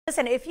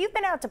Listen, if you've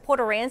been out to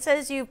Port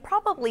Aransas, you've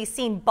probably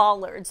seen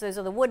bollards. Those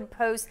are the wood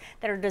posts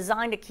that are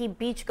designed to keep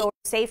beachgoers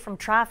safe from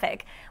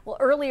traffic. Well,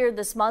 earlier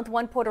this month,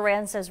 one Port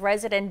Aransas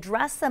resident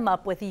dressed them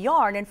up with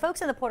yarn, and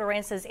folks in the Port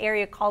Aransas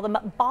area call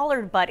them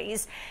bollard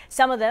buddies.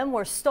 Some of them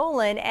were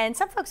stolen, and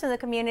some folks in the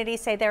community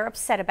say they're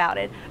upset about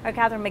it. Our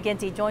Catherine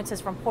McGinty joins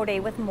us from Port A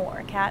with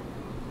more. Kat?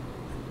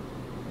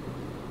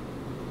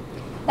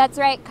 That's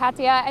right,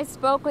 Katya. I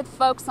spoke with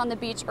folks on the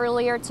beach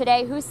earlier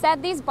today who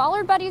said these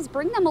bollard buddies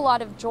bring them a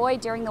lot of joy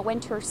during the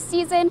winter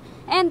season,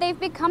 and they've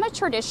become a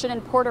tradition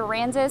in Port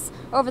Aransas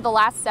over the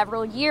last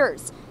several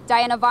years.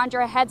 Diana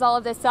Vondra heads all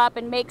of this up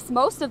and makes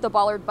most of the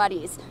bollard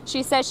buddies.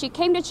 She says she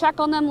came to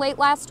check on them late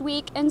last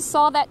week and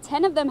saw that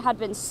 10 of them had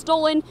been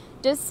stolen,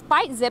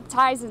 despite zip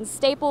ties and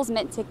staples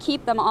meant to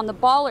keep them on the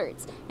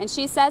bollards. And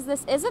she says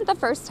this isn't the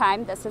first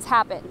time this has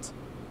happened.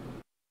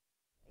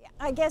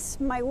 I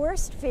guess my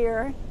worst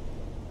fear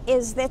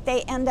is that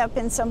they end up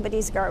in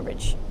somebody's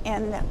garbage.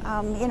 And,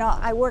 you know,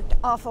 I worked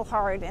awful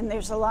hard, and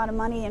there's a lot of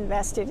money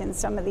invested in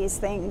some of these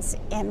things,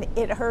 and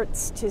it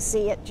hurts to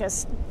see it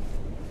just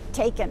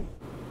taken.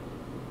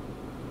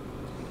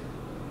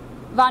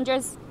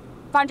 Vondra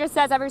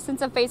says ever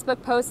since a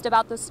Facebook post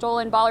about the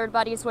stolen bollard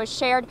buddies was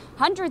shared,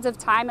 hundreds of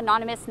times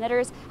anonymous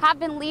knitters have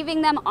been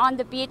leaving them on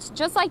the beach,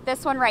 just like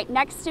this one right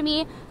next to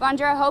me.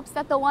 Vondra hopes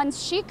that the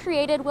ones she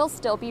created will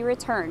still be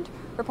returned.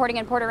 Reporting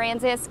in Port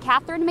Aransas,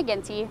 Catherine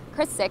McGinty,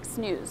 Chris 6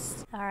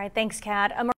 News. All right, thanks, Kat.